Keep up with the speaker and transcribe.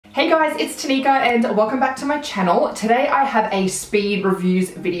Hey guys, it's Tanika and welcome back to my channel. Today I have a speed reviews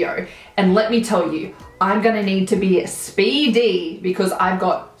video and let me tell you, I'm gonna need to be speedy because I've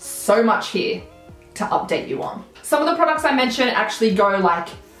got so much here to update you on. Some of the products I mentioned actually go like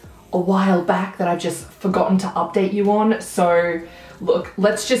a while back that I've just forgotten to update you on. So look,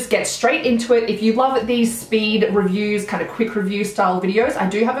 let's just get straight into it. If you love these speed reviews, kind of quick review style videos, I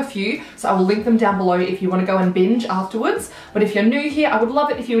do have a few, so I will link them down below if you want to go and binge afterwards. But if you're new here, I would love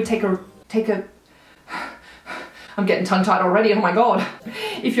it if you would take a I'm getting tongue-tied already, oh my god.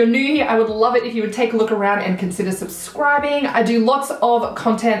 If you're new here, I would love it if you would take a look around and consider subscribing. I do lots of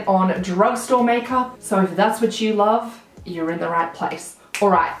content on drugstore makeup, so if that's what you love, you're in the right place.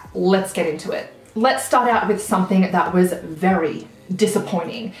 Alright, let's get into it. Let's start out with something that was very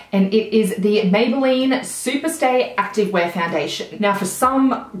disappointing, and it is the Maybelline Superstay Activewear Foundation. Now for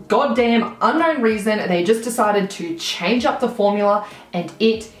some goddamn unknown reason, they just decided to change up the formula and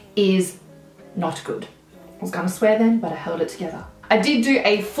it is not good. I was gonna swear then, but I held it together. I did do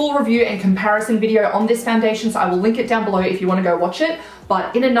a full review and comparison video on this foundation, so I will link it down below if you want to go watch it,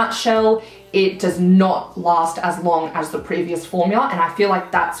 but in a nutshell, it does not last as long as the previous formula, and I feel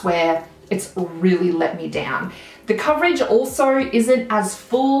like that's where it's really let me down. The coverage also isn't as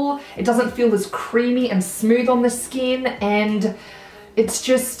full, it doesn't feel as creamy and smooth on the skin, and it's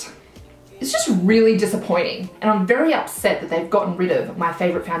just really disappointing. And I'm very upset that they've gotten rid of my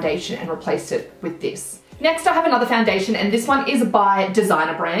favorite foundation and replaced it with this. Next, I have another foundation, and this one is by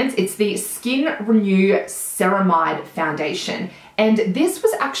Designer Brands. It's the Skin Renew Ceramide Foundation, and this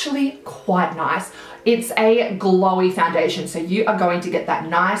was actually quite nice. It's a glowy foundation, so you are going to get that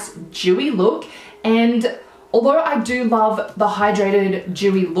nice dewy look, and although I do love the hydrated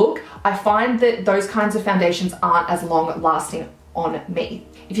dewy look, I find that those kinds of foundations aren't as long lasting on me.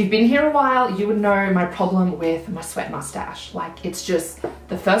 If you've been here a while, you would know my problem with my sweat mustache. Like, it's just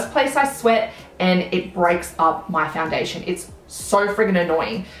the first place I sweat and it breaks up my foundation. It's so friggin'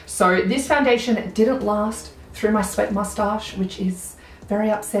 annoying. So this foundation didn't last through my sweat mustache, which is very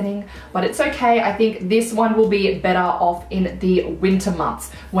upsetting, but it's okay. I think this one will be better off in the winter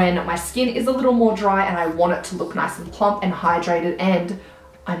months when my skin is a little more dry and I want it to look nice and plump and hydrated and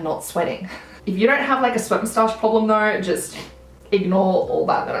I'm not sweating. If you don't have like a sweat mustache problem though, just ignore all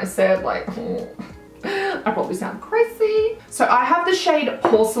that I said, like, I probably sound crazy. So I have the shade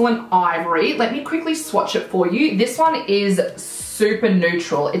Porcelain Ivory. Let me quickly swatch it for you. This one is super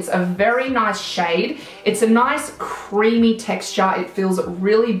neutral. It's a very nice shade. It's a nice creamy texture. It feels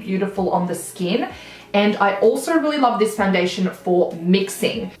really beautiful on the skin. And I also really love this foundation for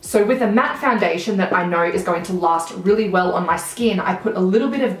mixing. So with a matte foundation that I know is going to last really well on my skin, I put a little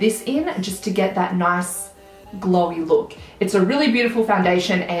bit of this in just to get that nice glowy look. It's a really beautiful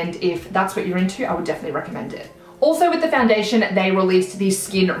foundation, and if that's what you're into, I would definitely recommend it. Also with the foundation, they released the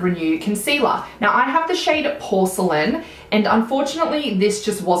Skin Renew Concealer. Now I have the shade Porcelain, and unfortunately this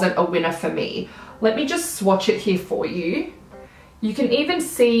just wasn't a winner for me. Let me just swatch it here for you. You can even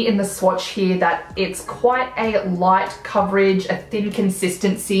see in the swatch here that it's quite a light coverage, a thin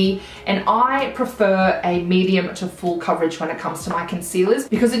consistency, and I prefer a medium to full coverage when it comes to my concealers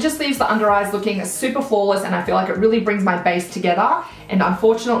because it just leaves the under eyes looking super flawless, and I feel like it really brings my base together, and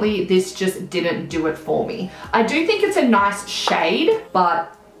unfortunately this just didn't do it for me. I do think it's a nice shade,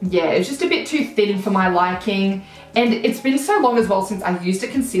 but yeah, it's just a bit too thin for my liking. And it's been so long as well since I used a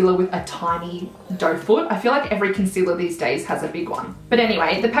concealer with a tiny doe foot. I feel like every concealer these days has a big one. But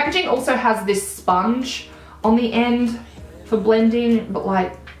anyway, the packaging also has this sponge on the end for blending, but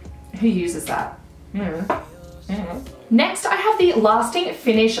like, who uses that? Next, I have the Lasting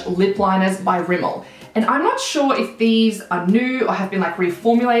Finish Lip Liners by Rimmel. And I'm not sure if these are new or have been like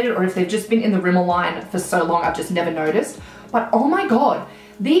reformulated, or if they've just been in the Rimmel line for so long I've just never noticed. But oh my god,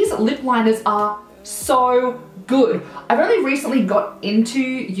 these lip liners are so good. I've only recently got into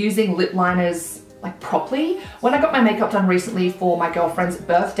using lip liners like properly. When I got my makeup done recently for my girlfriend's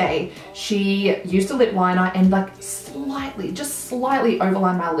birthday, she used a lip liner and like slightly, just slightly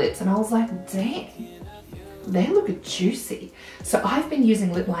overlined my lips, and I was like, damn, they look juicy. So I've been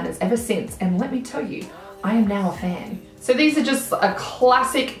using lip liners ever since, and let me tell you, I am now a fan. So these are just a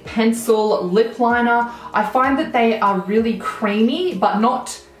classic pencil lip liner. I find that they are really creamy, but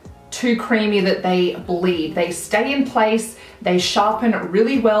not too creamy that they bleed. They stay in place, they sharpen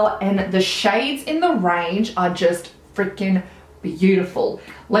really well, and the shades in the range are just freaking beautiful.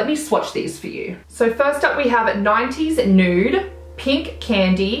 Let me swatch these for you. So first up we have 90s Nude, Pink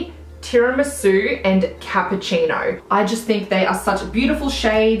Candy, Tiramisu, and Cappuccino. I just think they are such beautiful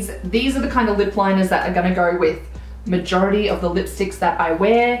shades. These are the kind of lip liners that are gonna go with majority of the lipsticks that I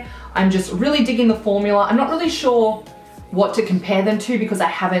wear. I'm just really digging the formula. I'm not really sure what to compare them to because I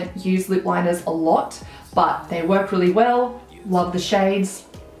haven't used lip liners a lot, but they work really well. Love the shades.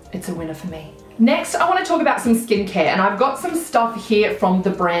 It's a winner for me. Next, I want to talk about some skincare, and I've got some stuff here from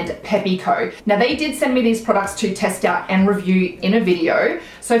the brand Peppy Co. Now, they did send me these products to test out and review in a video.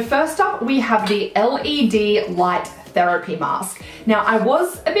 So first up, we have the LED Light Therapy Mask. Now, I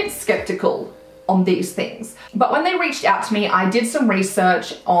was a bit skeptical on these things, but when they reached out to me, I did some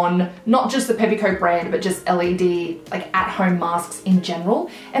research on not just the Peppy Co brand, but just LED, like at-home masks in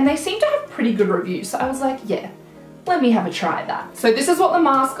general, and they seem to have pretty good reviews. So I was like, yeah, let me have a try at that. So this is what the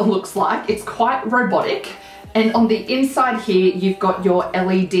mask looks like. It's quite robotic. And on the inside here, you've got your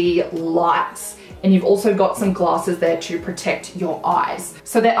LED lights, and you've also got some glasses there to protect your eyes.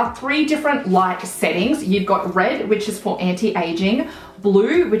 So there are 3 different light settings. You've got red, which is for anti-aging,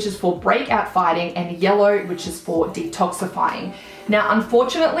 blue, which is for breakout fighting, and yellow, which is for detoxifying. Now,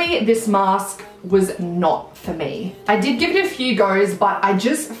 unfortunately, this mask was not for me. I did give it a few goes, but I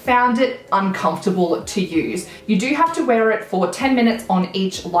just found it uncomfortable to use. You do have to wear it for 10 minutes on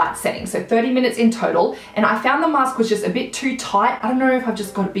each light setting, so 30 minutes in total, and I found the mask was just a bit too tight. I don't know if I've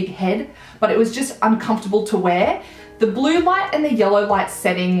just got a big head, but it was just uncomfortable to wear. The blue light and the yellow light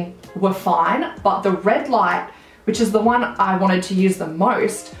setting were fine, but the red light, which is the one I wanted to use the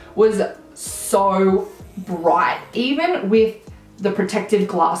most, was so bright. Even with the protective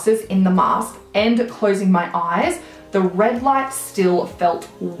glasses in the mask and closing my eyes, the red light still felt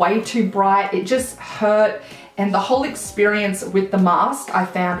way too bright. It just hurt, and the whole experience with the mask I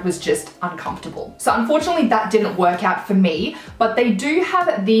found was just uncomfortable. So unfortunately that didn't work out for me, but they do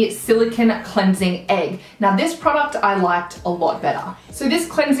have the Silicone Cleansing Egg. Now this product I liked a lot better. So this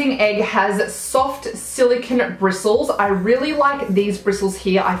cleansing egg has soft silicone bristles. I really like these bristles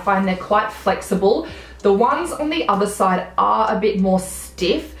here. I find they're quite flexible. The ones on the other side are a bit more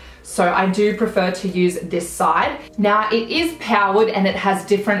stiff, so I do prefer to use this side. Now, it is powered and it has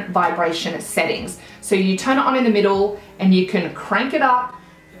different vibration settings. So you turn it on in the middle and you can crank it up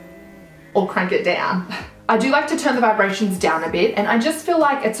or crank it down. I do like to turn the vibrations down a bit, and I just feel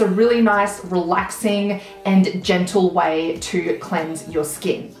like it's a really nice, relaxing and gentle way to cleanse your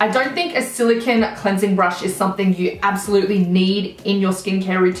skin. I don't think a silicone cleansing brush is something you absolutely need in your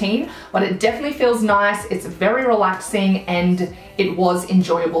skincare routine, but it definitely feels nice, it's very relaxing, and it was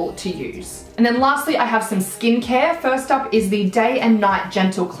enjoyable to use. And then lastly, I have some skincare. First up is the Day and Night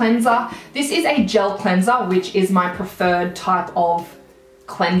Gentle Cleanser. This is a gel cleanser, which is my preferred type of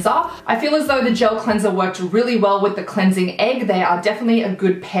cleanser. I feel as though the gel cleanser worked really well with the cleansing egg. They are definitely a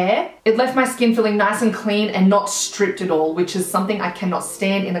good pair. It left my skin feeling nice and clean and not stripped at all, which is something I cannot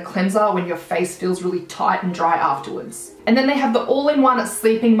stand in a cleanser when your face feels really tight and dry afterwards. And then they have the all-in-one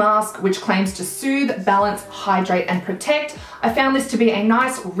sleeping mask, which claims to soothe, balance, hydrate, and protect. I found this to be a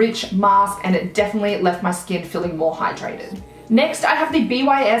nice, rich mask, and it definitely left my skin feeling more hydrated. Next, I have the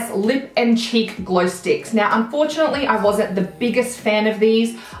BYS Lip and Cheek Glow Sticks. Now, unfortunately, I wasn't the biggest fan of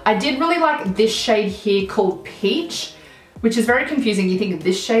these. I did really like this shade here called Peach, which is very confusing. You think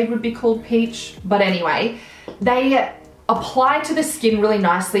this shade would be called Peach? But anyway, they apply to the skin really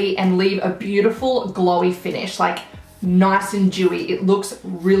nicely and leave a beautiful glowy finish, like nice and dewy. It looks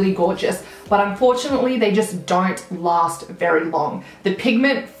really gorgeous, but unfortunately, they just don't last very long. The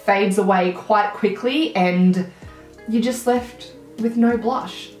pigment fades away quite quickly, and you're just left with no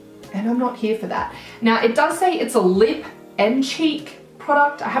blush, and I'm not here for that. Now, it does say it's a lip and cheek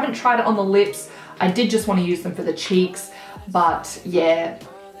product. I haven't tried it on the lips. I did just want to use them for the cheeks, but yeah,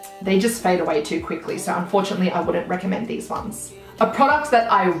 they just fade away too quickly, so unfortunately I wouldn't recommend these ones. A product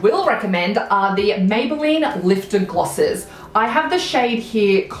that I will recommend are the Maybelline Lifter Glosses. I have the shade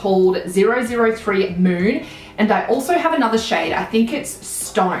here called 003 Moon, and I also have another shade, I think it's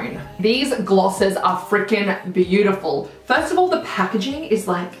Stone. These glosses are freaking beautiful. First of all, the packaging is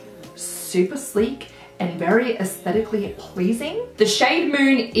like super sleek and very aesthetically pleasing. The shade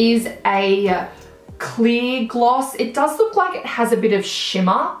Moon is a clear gloss. It does look like it has a bit of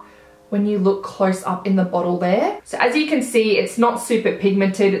shimmer when you look close up in the bottle there. So as you can see, it's not super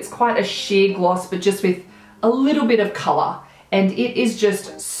pigmented. It's quite a sheer gloss, but just with a little bit of color. And it is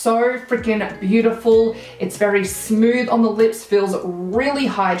just so freaking beautiful. It's very smooth on the lips, feels really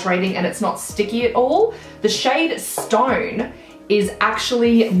hydrating, and it's not sticky at all. The shade Stone is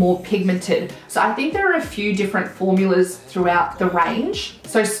actually more pigmented. So I think there are a few different formulas throughout the range.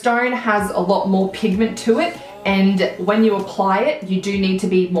 So Stone has a lot more pigment to it, and when you apply it, you do need to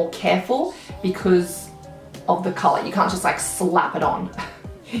be more careful because of the color. You can't just like slap it on.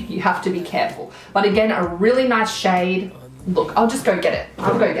 You have to be careful. But again, a really nice shade. Look, I'll just go get it.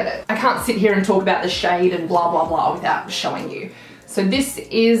 I'll go get it. I can't sit here and talk about the shade and blah, blah, blah without showing you. So this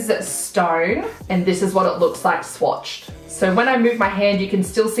is Stone, and this is what it looks like swatched. So when I move my hand, you can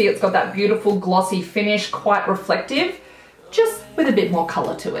still see it's got that beautiful glossy finish, quite reflective, just with a bit more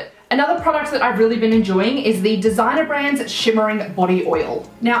color to it. Another product that I've really been enjoying is the designer brand's Shimmering Body Oil.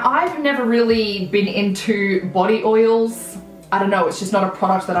 Now, I've never really been into body oils. I don't know, it's just not a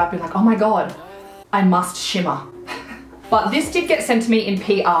product that I've been like, oh my God, I must shimmer. But this did get sent to me in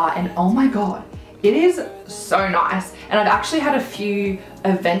PR and oh my God, it is so nice. And I've actually had a few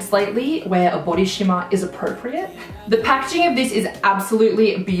events lately where a body shimmer is appropriate. The packaging of this is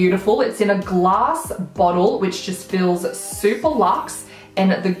absolutely beautiful. It's in a glass bottle, which just feels super luxe.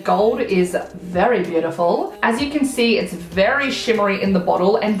 And the gold is very beautiful. As you can see, it's very shimmery in the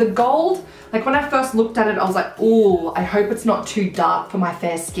bottle, and the gold, like when I first looked at it, I was like, ooh, I hope it's not too dark for my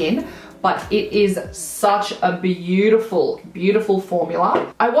fair skin, but it is such a beautiful, beautiful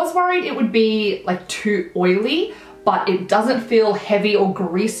formula. I was worried it would be like too oily, but it doesn't feel heavy or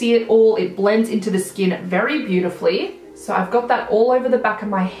greasy at all. It blends into the skin very beautifully. So I've got that all over the back of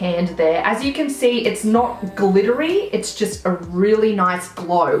my hand there. As you can see, it's not glittery, it's just a really nice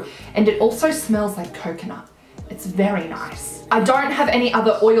glow. And it also smells like coconut. It's very nice. I don't have any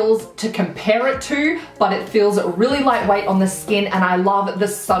other oils to compare it to, but it feels really lightweight on the skin, and I love the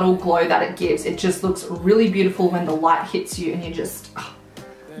subtle glow that it gives. It just looks really beautiful when the light hits you and you're just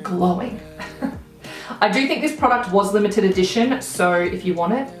glowing. I do think this product was limited edition, so if you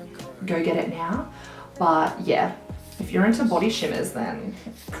want it, go get it now. But yeah, if you're into body shimmers, then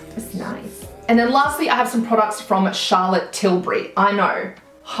it's nice. And then lastly, I have some products from Charlotte Tilbury. I know,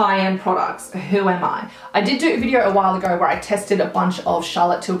 high-end products, who am I? I did do a video a while ago where I tested a bunch of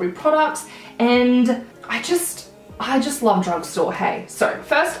Charlotte Tilbury products, and I just love drugstore, hey. So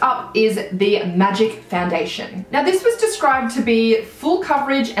first up is the Magic Foundation. Now this was described to be full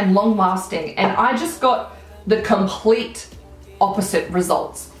coverage and long lasting, and I just got the complete opposite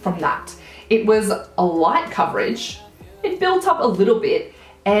results from that. It was a light coverage, it built up a little bit,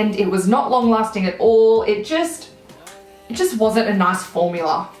 and it was not long lasting at all. It just wasn't a nice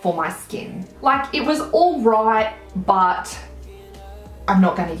formula for my skin. Like, it was all right, but I'm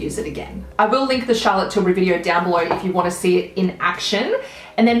not going to use it again. I will link the Charlotte Tilbury video down below if you want to see it in action.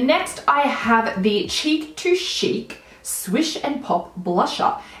 And then next I have the Cheek to Chic Swish and Pop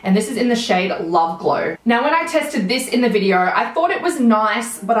Blusher, and this is in the shade Love Glow. Now when I tested this in the video, I thought it was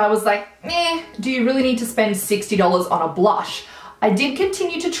nice, but I was like, do you really need to spend $60 on a blush? I did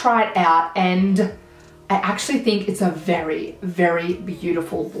continue to try it out, and I actually think it's a very, very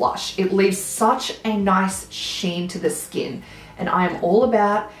beautiful blush. It leaves such a nice sheen to the skin, and I am all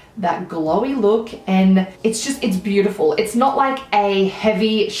about that glowy look, and it's beautiful. It's not like a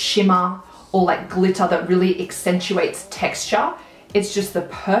heavy shimmer or like glitter that really accentuates texture. It's just the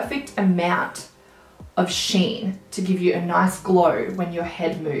perfect amount of sheen to give you a nice glow when your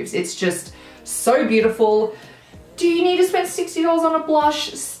head moves. It's just so beautiful. Do you need to spend $60 on a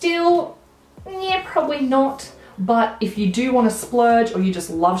blush? Still, yeah, probably not. But if you do want to splurge, or you just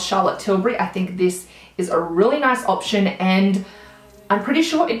love Charlotte Tilbury, I think this is a really nice option, and I'm pretty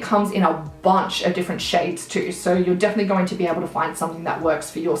sure it comes in a bunch of different shades too, so you're definitely going to be able to find something that works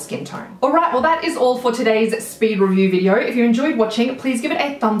for your skin tone. Alright, well that is all for today's speed review video. If you enjoyed watching, please give it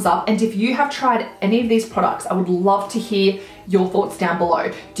a thumbs up, and if you have tried any of these products, I would love to hear your thoughts down below.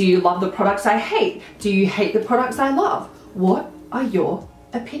 Do you love the products I hate? Do you hate the products I love? What are your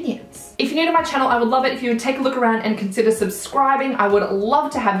opinions? If you're new to my channel, I would love it if you would take a look around and consider subscribing. I would love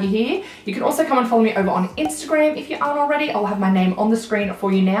to have you here. You can also come and follow me over on Instagram if you aren't already. I'll have my name on the screen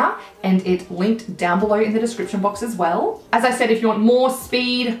for you now, and it linked down below in the description box as well. As I said, if you want more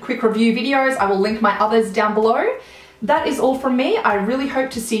speed, quick review videos, I will link my others down below. That is all from me. I really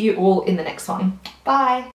hope to see you all in the next one. Bye.